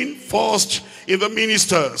seen first in the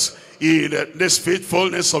ministers, in this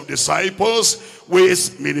faithfulness of disciples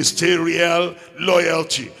with ministerial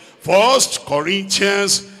loyalty. 1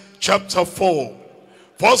 Corinthians chapter 4.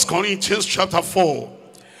 1 Corinthians chapter 4.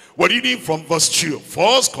 We're reading from verse 2.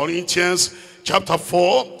 1 Corinthians chapter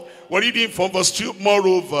 4. We're reading from verse 2.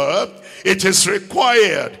 Moreover, it is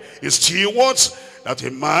required in stewards that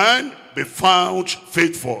a man be found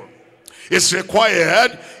faithful. It's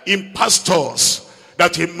required in pastors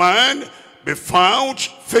that a man be found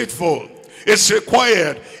faithful. It's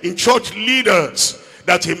required in church leaders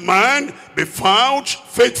that a man be found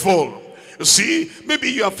faithful. You see, maybe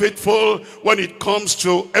you are faithful when it comes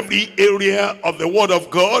to every area of the word of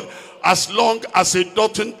God, as long as it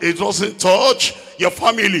doesn't touch your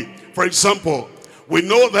family. For example, we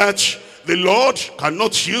know that the Lord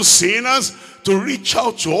cannot use sinners to reach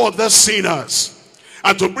out to other sinners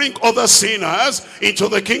and to bring other sinners into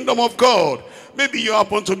the kingdom of God. Maybe you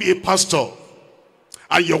happen to be a pastor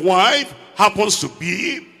and your wife happens to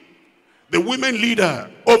be the women leader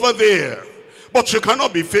over there. But you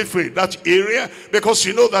cannot be faithful in that area because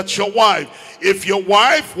you know that your wife, if your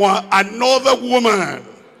wife were another woman,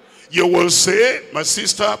 you will say, my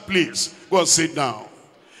sister, please go and sit down.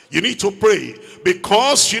 You need to pray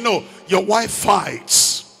because, you know, your wife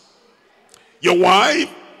fights. Your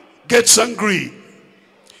wife gets angry.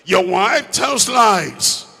 Your wife tells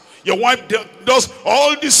lies. Your wife does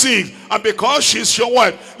all these things. And because she's your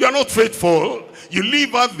wife, you're not faithful. You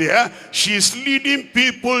leave her there. She's leading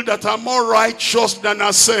people that are more righteous than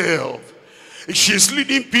herself. She's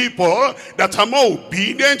leading people that are more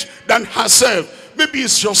obedient than herself. Maybe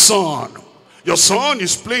it's your son. Your son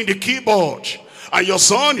is playing the keyboard. And your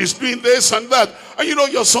son is doing this and that. And you know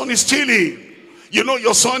your son is stealing. You know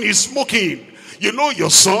your son is smoking. You know your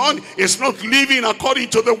son is not living according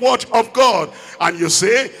to the word of God. And you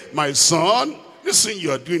say, my son, this thing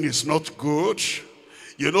you are doing is not good.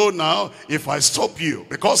 You know now, if I stop you,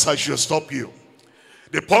 because I should stop you,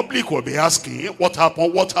 the public will be asking, what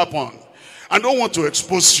happened, what happened? I don't want to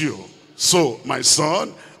expose you. So, my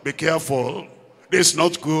son, be careful. This is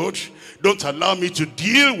not good. Don't allow me to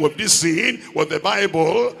deal with this sin, with the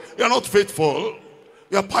Bible. You're not faithful.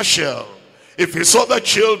 You're partial. If it's other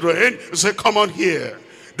children, you say, come on here.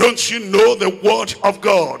 Don't you know the word of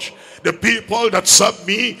God? The people that serve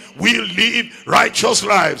me will live righteous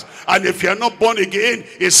lives. And if you're not born again,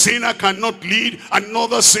 a sinner cannot lead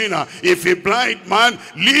another sinner. If a blind man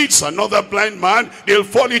leads another blind man, they'll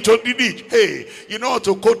fall into the ditch. Hey, you know how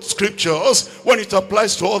to quote scriptures when it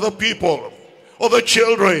applies to other people, other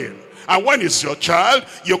children. And when it's your child,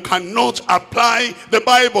 you cannot apply the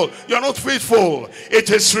Bible. You're not faithful. It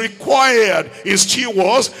is required in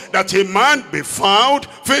stewards that a man be found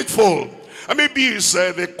faithful. And maybe it's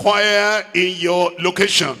the choir in your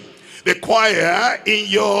location, the choir in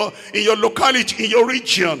your locality, in your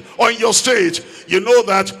region, or in your state. You know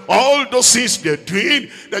that all those things they're doing,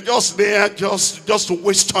 they're just there just to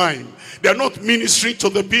waste time. They're not ministering to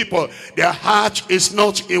the people. Their heart is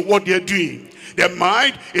not in what they're doing. Their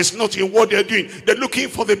mind is not in what they're doing. They're looking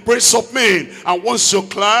for the praise of men. And once you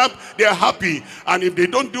clap, they're happy. And if they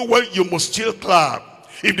don't do well, you must still clap.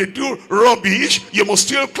 If they do rubbish, you must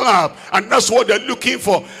still clap. And that's what they're looking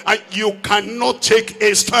for. And you cannot take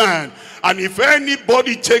a stand. And if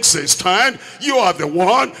anybody takes a stand, you are the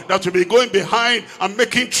one that will be going behind and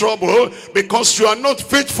making trouble, because you are not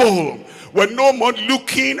faithful. We're no more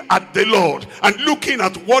looking at the Lord and looking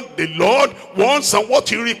at what the Lord wants and what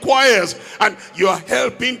he requires. And you are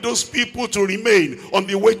helping those people to remain on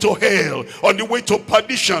the way to hell, on the way to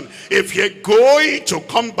perdition. If you're going to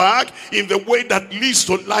come back in the way that leads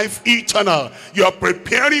to life eternal, you are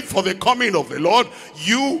preparing for the coming of the Lord,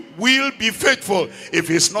 you will be faithful. If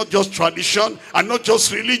it's not just tradition and not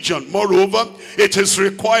just religion, moreover, it is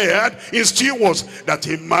required in stewards that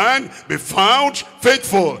a man be found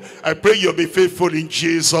faithful. I pray you'll be faithful in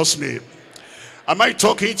Jesus' name. Am I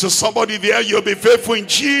talking to somebody there? You'll be faithful in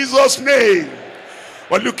Jesus' name.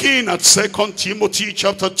 We're looking at 2 Timothy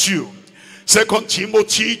chapter 2. 2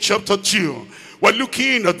 Timothy chapter 2. We're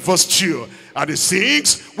looking at verse 2. And the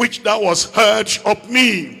things which thou hast heard of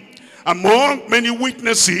me, among many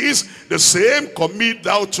witnesses, the same commit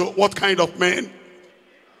thou to what kind of men?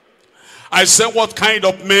 I said, what kind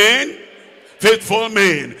of men? Faithful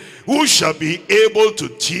men, who shall be able to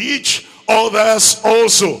teach others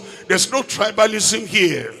also. There's no tribalism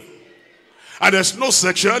here. And there's no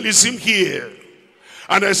sexualism here.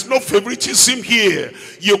 And there's no favoritism here.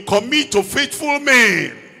 You commit to faithful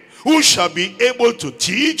men, who shall be able to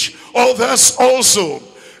teach others also.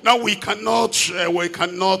 Now we cannot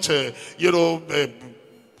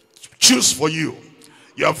choose for you.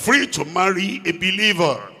 You are free to marry a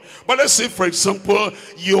believer. But let's say, for example,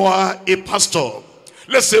 you are a pastor.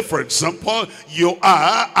 Let's say, for example, you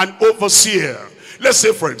are an overseer. Let's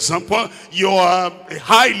say, for example, you are a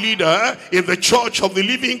high leader in the church of the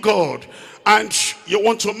living God, and you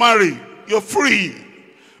want to marry. You're free.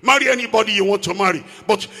 Marry anybody you want to marry.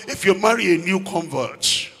 But if you marry a new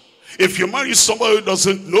convert, if you marry somebody who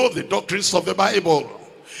doesn't know the doctrines of the Bible,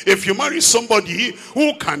 if you marry somebody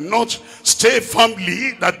who cannot stay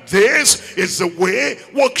firmly that this is the way,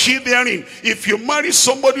 walk ye therein. If you marry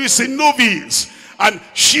somebody who is a novice, and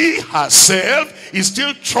she herself is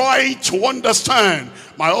still trying to understand.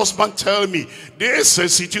 My husband tell me, this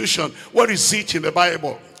institution, what is it in the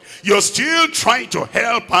Bible? You're still trying to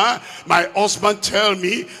help her. My husband tell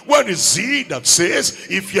me, what is it that says,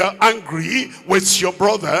 if you're angry with your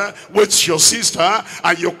brother, with your sister,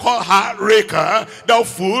 and you call her raker, thou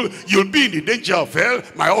fool, you'll be in the danger of hell?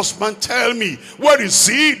 My husband tell me, what is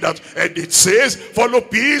it that it says, follow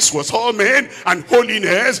peace with all men and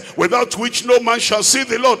holiness, without which no man shall see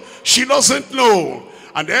the Lord? She doesn't know.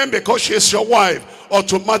 And then because she's your wife,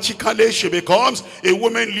 automatically she becomes a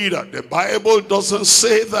woman leader. The Bible doesn't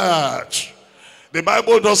say that. The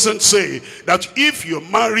Bible doesn't say that if you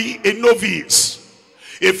marry a novice,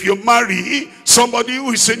 if you marry somebody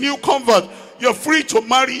who is a new convert, you're free to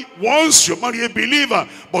marry once you marry a believer.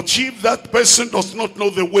 But if that person does not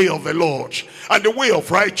know the way of the Lord and the way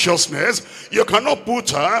of righteousness, you cannot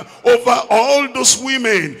put her over all those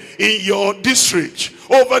women in your district,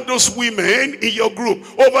 over those women in your group,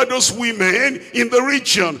 over those women in the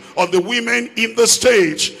region, or the women in the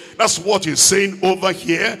state. That's what he's saying over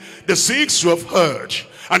here. The things you have heard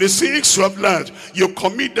and the things you have learned, you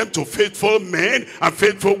commit them to faithful men and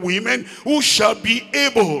faithful women, who shall be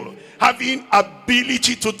able, having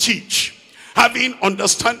ability to teach, having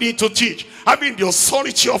understanding to teach, having the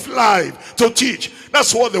authority of life to teach.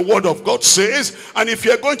 That's what the word of God says. And if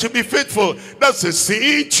you're going to be faithful, that's the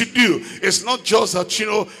thing to do. It's not just that,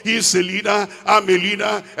 he's a leader, I'm a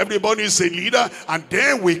leader, everybody is a leader, and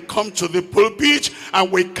then we come to the pulpit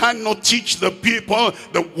and we cannot teach the people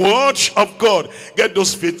the word of God. Get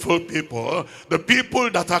those faithful people, the people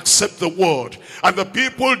that accept the word, and the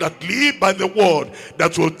people that live by the word,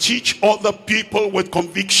 that will teach other people with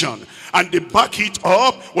conviction. And they back it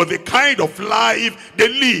up with the kind of life they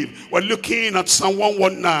live. We're looking at Psalm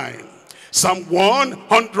 119. Psalm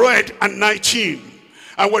 119.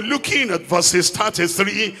 And we're looking at verses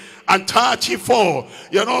 33 and 34.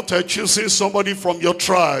 You're not choosing somebody from your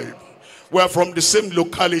tribe. We're from the same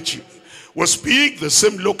locality. We speak the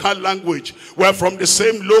same local language. We're from the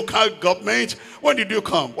same local government. When did you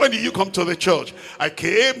come? When did you come to the church? I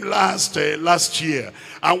came last year.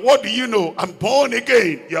 And what do you know? I'm born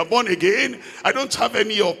again. You're born again. I don't have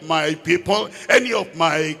any of my people, any of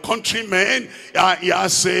my countrymen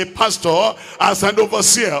as a pastor, as an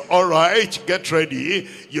overseer. All right, get ready.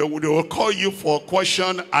 They will call you for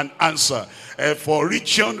question and answer. For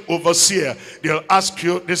region overseer, they'll ask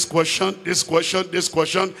you this question, this question, this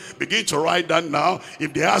question. Begin to write that now.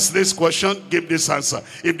 If they ask this question, give this answer.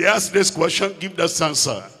 If they ask this question, give this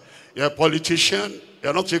answer. You're a politician.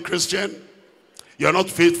 You're not a Christian. You're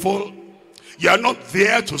not faithful. You're not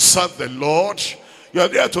there to serve the Lord. You're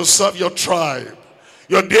there to serve your tribe.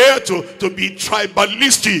 You're there to be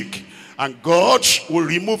tribalistic. And God will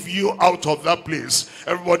remove you out of that place.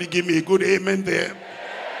 Everybody give me a good amen there.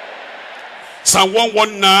 Psalm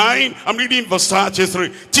 119, I'm reading verse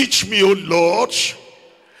 33. Teach me, O Lord,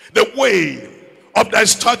 the way of thy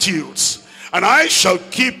statutes, and I shall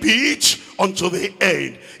keep it unto the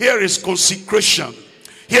end. Here is consecration.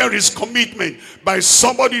 Here is commitment by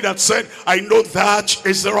somebody that said, I know that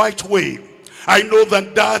is the right way. I know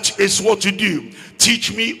that that is what to do.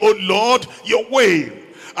 Teach me, O Lord, your way,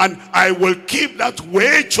 and I will keep that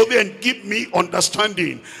way to the end. Give me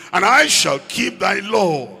understanding, and I shall keep thy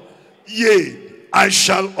law. Yea, I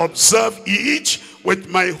shall observe it with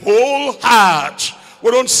my whole heart.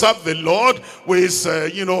 We don't serve the Lord with,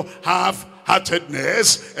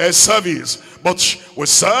 half-heartedness service. But we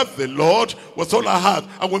serve the Lord with all our heart.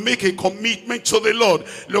 And we make a commitment to the Lord.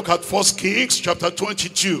 Look at 1 Kings chapter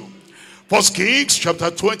 22. 1 Kings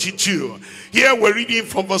chapter 22. Here we're reading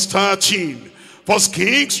from verse 13. 1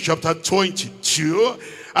 Kings chapter 22.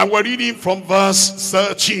 And we're reading from verse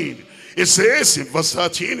 13. It says in verse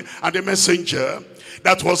 13, and the messenger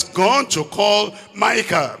that was gone to call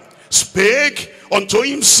Micah spake unto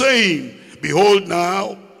him, saying, Behold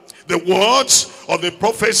now, the words of the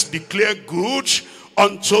prophets declare good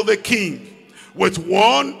unto the king. With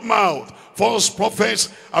one mouth, false prophets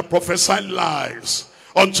are prophesying lies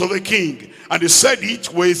unto the king. And he said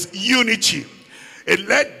it with unity. And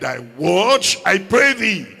let thy words, I pray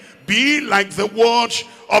thee, be like the words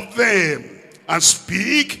of them, and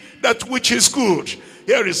speak that which is good.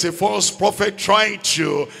 Here is a false prophet trying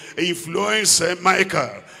to influence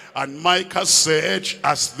Micah. And Micah said,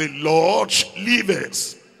 as the Lord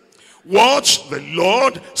liveth, what the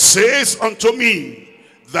Lord says unto me,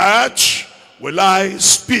 that will I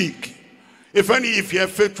speak. If you're a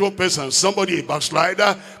faithful person, somebody, a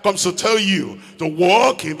backslider, comes to tell you to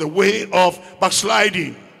walk in the way of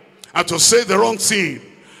backsliding, and to say the wrong thing,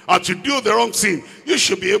 and to do the wrong thing, you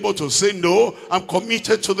should be able to say, no, I'm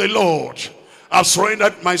committed to the Lord. I've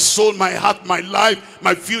surrendered my soul, my heart, my life,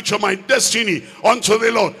 my future, my destiny unto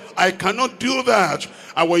the Lord. I cannot do that.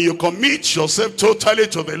 And when you commit yourself totally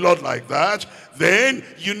to the Lord like that, then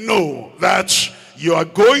you know that you are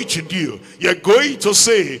going to do, you're going to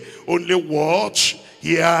say only what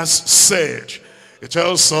he has said. It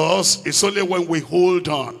tells us it's only when we hold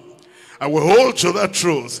on and we hold to that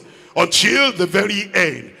truth until the very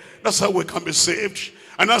end. That's how we can be saved.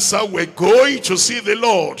 And that's how we're going to see the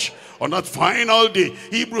Lord on that final day.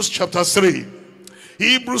 Hebrews chapter 3.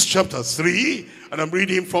 Hebrews chapter 3, and I'm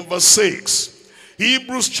reading from verse 6.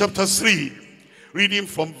 Hebrews chapter 3, reading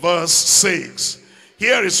from verse 6.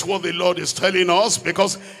 Here is what the Lord is telling us,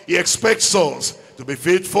 because he expects us to be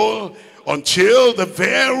faithful until the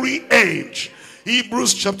very end.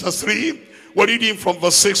 Hebrews chapter 3, we're reading from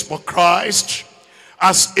verse 6. For Christ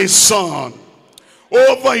as a son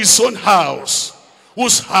over his own house,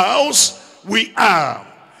 whose house we are,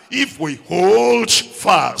 if we hold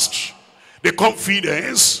fast the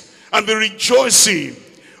confidence and the rejoicing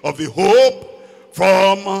of the hope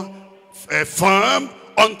from firm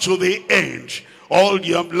unto the end. All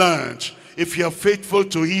you have learned, if you are faithful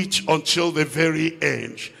to it until the very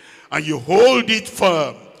end, and you hold it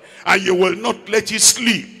firm, and you will not let it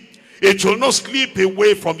slip, It will not slip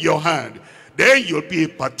away from your hand. Then you'll be a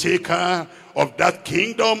partaker of that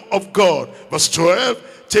kingdom of God. Verse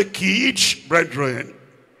 12, take heed, brethren,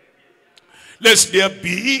 lest there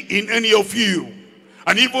be in any of you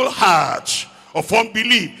an evil heart of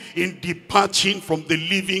unbelief in departing from the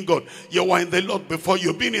living God. You were in the Lord before,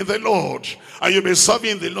 you've been in the Lord, and you've been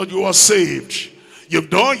serving the Lord, you are saved. You've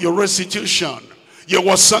done your restitution. You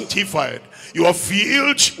were sanctified. You are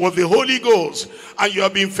filled with the Holy Ghost, and you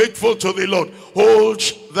have been faithful to the Lord. Hold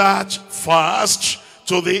that fast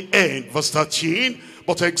to the end. Verse 13,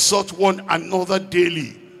 but exhort one another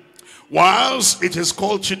daily, whilst it is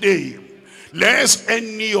called today, lest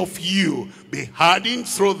any of you be hardened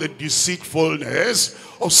through the deceitfulness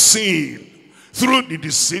of sin, through the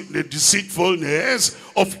deceitfulness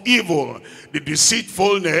of evil, the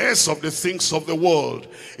deceitfulness of the things of the world.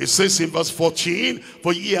 It says in verse 14,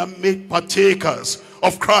 for ye are made partakers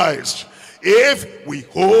of Christ, if we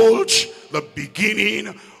hold the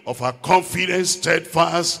beginning of our confidence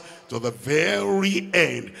steadfast to the very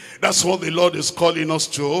end. That's what the Lord is calling us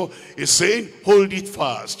to. He's saying, hold it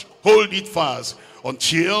fast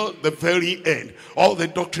until the very end. All the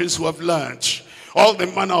doctrines we have learned, all the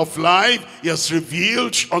manner of life he has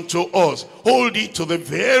revealed unto us, hold it to the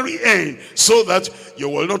very end, so that you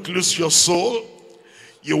will not lose your soul,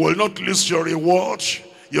 you will not lose your reward,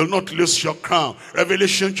 you will not lose your crown.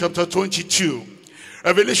 Revelation chapter 22.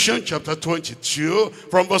 Revelation chapter 22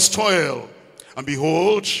 from verse 12. And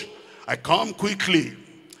behold, I come quickly,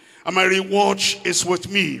 and my reward is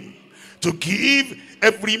with me, to give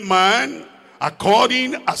every man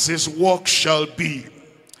according as his work shall be.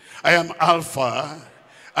 I am Alpha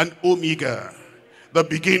and Omega, the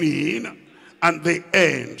beginning and the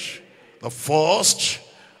end, the first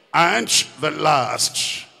and the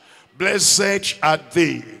last. Blessed are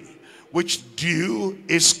they which do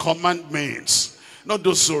his commandments, not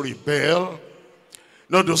those who rebel,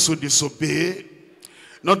 not those who disobey,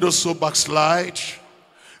 not those who backslide,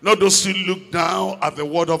 not those who look down at the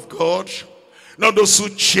word of God, not those who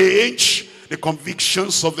change the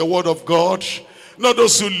convictions of the word of God, not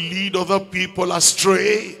those who lead other people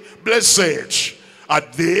astray. Blessed are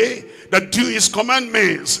they that do his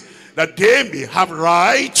commandments, that they may have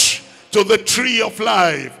right to the tree of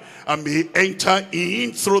life, and may enter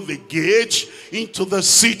in through the gate into the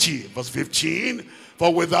city. Verse 15,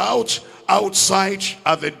 for without, outside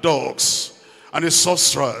are the dogs, and the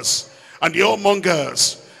sorcerers, and the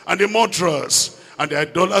whoremongers, and the murderers, and the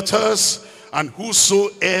idolaters, and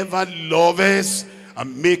whosoever loveth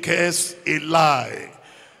and maketh a lie.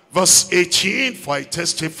 Verse 18, for I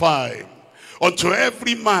testify unto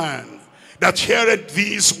every man that heareth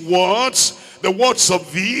these words, the words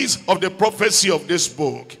of these, of the prophecy of this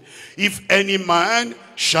book, if any man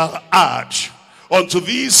shall add unto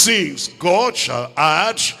these things, God shall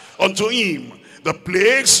add unto him the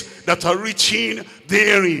plagues that are written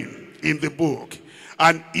therein in the book.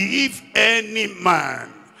 And if any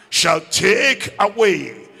man shall take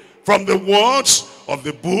away from the words of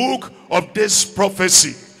the book of this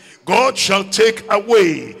prophecy, God shall take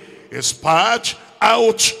away his part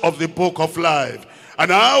out of the book of life,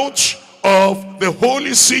 and out of the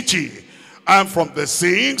holy city, and from the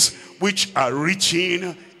things which are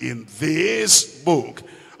written in this book.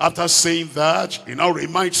 After saying that, he now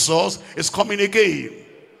reminds us it's coming again,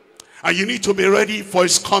 and you need to be ready for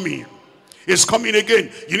his coming. It's coming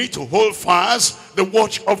again. You need to hold fast the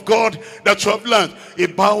word of God that you have learned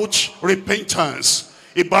about repentance,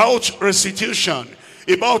 about restitution,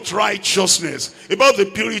 about righteousness, about the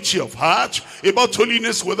purity of heart, about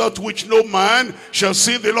holiness without which no man shall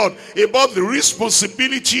see the Lord, about the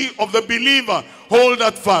responsibility of the believer. Hold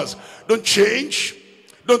that fast. Don't change,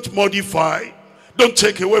 don't modify, don't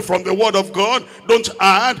take away from the word of God, don't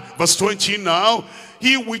add. Verse 20 now,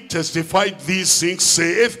 he which testified these things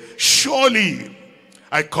saith, surely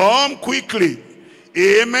I come quickly.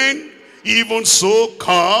 Amen. Even so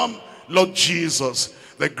come, Lord Jesus.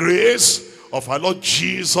 The grace of our Lord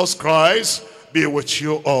Jesus Christ be with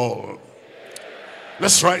you all.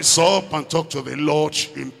 Let's rise up and talk to the Lord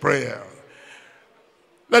in prayer.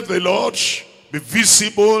 Let the Lord be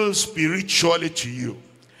visible spiritually to you.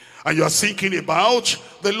 And you are thinking about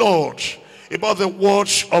the Lord, about the word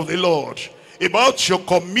of the Lord, about your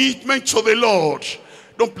commitment to the Lord.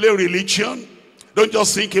 Don't play religion. Don't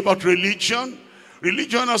just think about religion.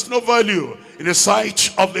 Religion has no value in the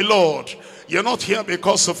sight of the Lord. You're not here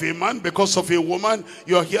because of a man, because of a woman.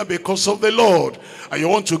 You are here because of the Lord. And you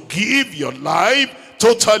want to give your life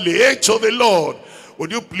totally to the Lord.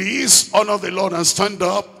 Would you please honor the Lord and stand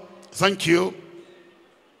up? Thank you.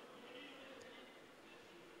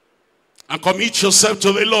 And commit yourself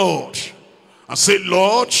to the Lord. And say,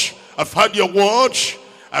 Lord, I've heard your word.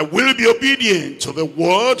 I will be obedient to the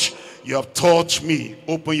word you have taught me.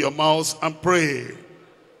 Open your mouths and pray.